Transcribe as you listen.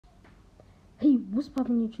Hey, what's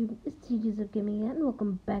poppin' YouTube? It's TJzipgaming and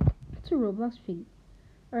welcome back to Roblox Piggy.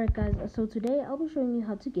 Alright guys, so today I'll be showing you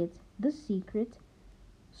how to get the secret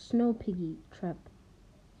SnowPiggy trap.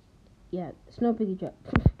 Yeah, SnowPiggy trap.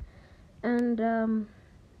 And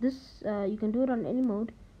this you can do it on any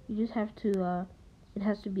mode. You just have to it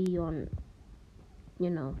has to be on,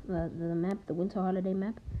 you know, the map, the winter holiday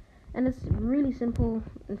map. And it's really simple.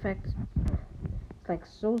 In fact, it's like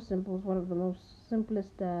so simple. It's one of the most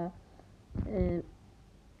simplest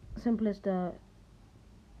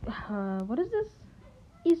what is this?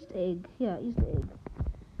 Easter egg. Yeah, Easter egg.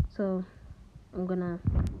 So I'm gonna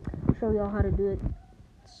show y'all how to do it.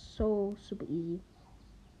 It's so super easy.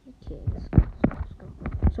 Okay, let's go.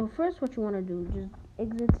 So first, what you wanna do, just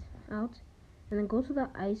exit out, and then go to the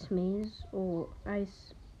ice maze or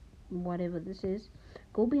ice whatever this is.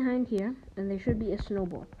 Go behind here, and there should be a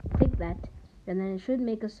snowball. Click that, and then it should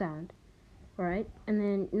make a sound. Alright, and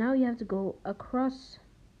then now you have to go across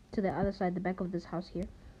to the other side, the back of this house here.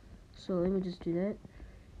 So let me just do that.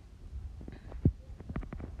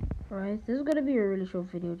 Alright, this is gonna be a really short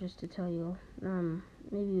video, just to tell you.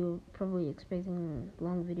 Maybe you're probably expecting a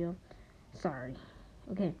long video. Sorry.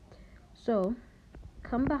 Okay, so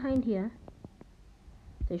come behind here.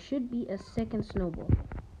 There should be a second snowball.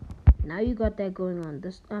 Now you got that going on.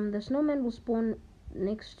 This the snowman will spawn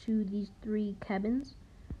next to these 3 cabins.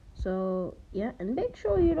 So yeah, and make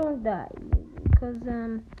sure you don't die, because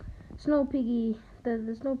SnowPiggy,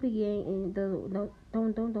 the SnowPiggy ain't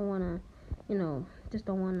don't wanna, you know, just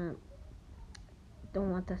don't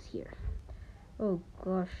want us here. Oh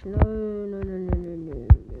gosh, no.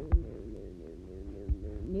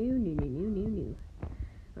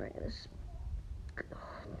 Alright, let's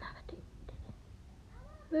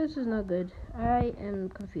this is not good. I am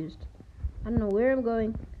confused. I don't know where I'm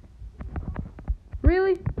going.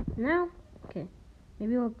 Really? Now? Okay.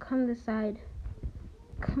 Maybe I'll come this side.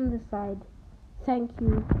 Thank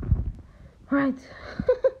you. Right.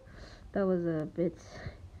 That was a bit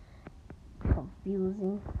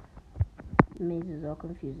confusing. Mazes are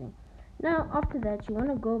confusing. Now, after that, you want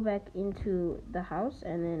to go back into the house,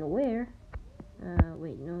 and then where?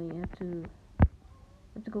 Wait, no, you have to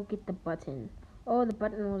go get the button. Oh, the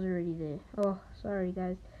button was already there. Oh, sorry,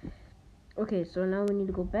 guys. Okay, so now we need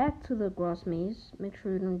to go back to the grass maze. Make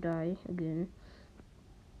sure you don't die again.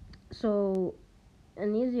 So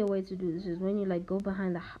an easier way to do this is when you like go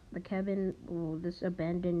behind the cabin, or this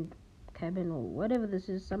abandoned cabin, or whatever this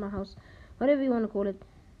is, summer house, whatever you want to call it.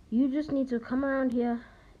 You just need to come around here,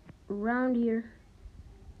 and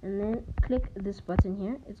then click this button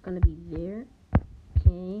here. It's gonna be there.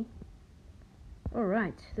 Okay.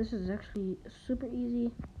 Alright, this is actually super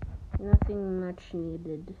easy. Nothing much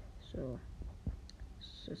needed. So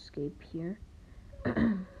let's escape here.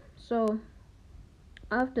 So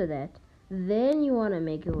after that, then you want to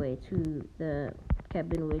make your way to the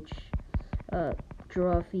cabin which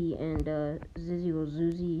Giraffe and Zizzy or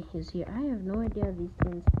Zuzi is here. I have no idea these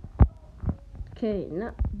things. Okay,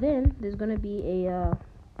 now then there's gonna be a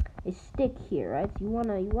stick here, right? You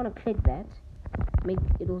wanna click that.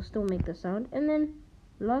 It'll still make the sound, and then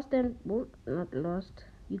not lost.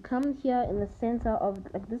 You come here in the center of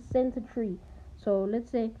like this center tree. So let's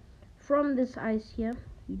say from this ice here,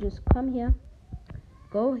 you just come here,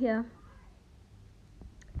 go here,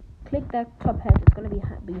 click that top hat. It's gonna be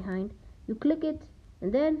behind. You click it,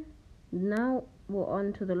 and then now we're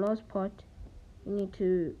on to the last part. You need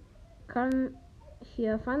to come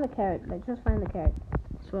here, find the carrot. Like just find the carrot.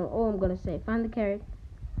 So all I'm gonna say, find the carrot,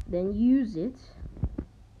 then use it.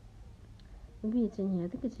 Maybe it's in here. I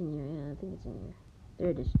think it's in here. Yeah, I think it's in here. There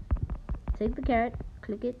it is. Take the carrot,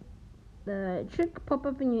 click it. It should pop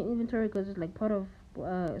up in your inventory because it's like part of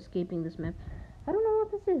escaping this map. I don't know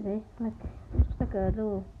what this is, eh? Like, it looks like a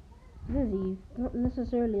little Zizzy. Not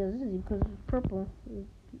necessarily a Zizzy because it's purple.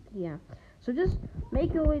 Yeah. So just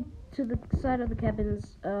make your way to the side of the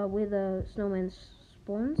cabins where the snowman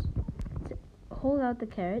spawns. Hold out the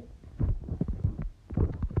carrot.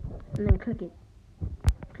 And then click it.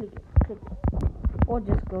 Or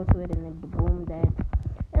just go to it and then boom that.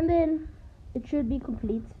 And then it should be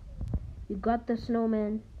complete. You got the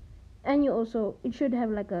snowman, and you also, it should have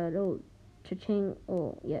like a little cha-ching,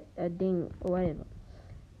 or yeah, a ding or whatever.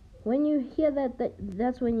 When you hear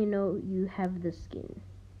that's when you know you have the skin.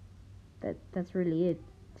 That's really it.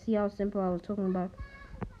 See how simple I was talking about?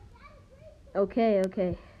 Okay.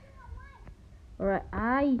 Alright,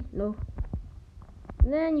 I know.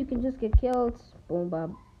 Then you can just get killed. Boom,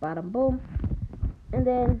 bada, boom. And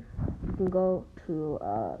then you can go to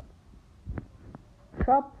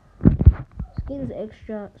shop, skins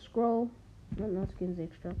extra, scroll, not skins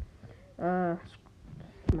extra,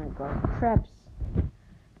 My god, traps.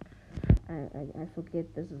 I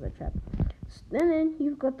forget this is a trap. And then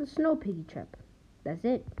you've got the SnowPiggy trap. That's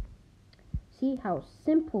it. See how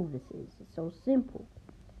simple this is. It's so simple.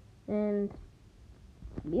 And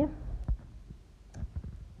yeah.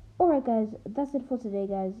 Alright guys, that's it for today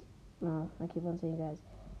guys. I keep on saying guys.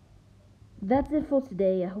 That's it for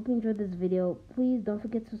today. I hope you enjoyed this video. Please don't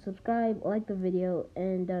forget to subscribe, like the video,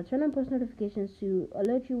 and turn on post notifications to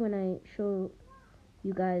alert you when I show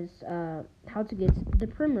you guys how to get the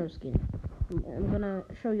primrose skin. I'm gonna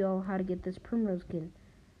show you all how to get this primrose skin.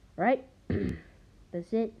 Right?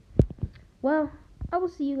 That's it. Well, I will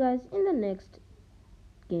see you guys in the next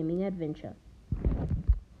gaming adventure.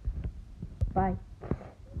 Bye.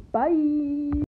 Bye.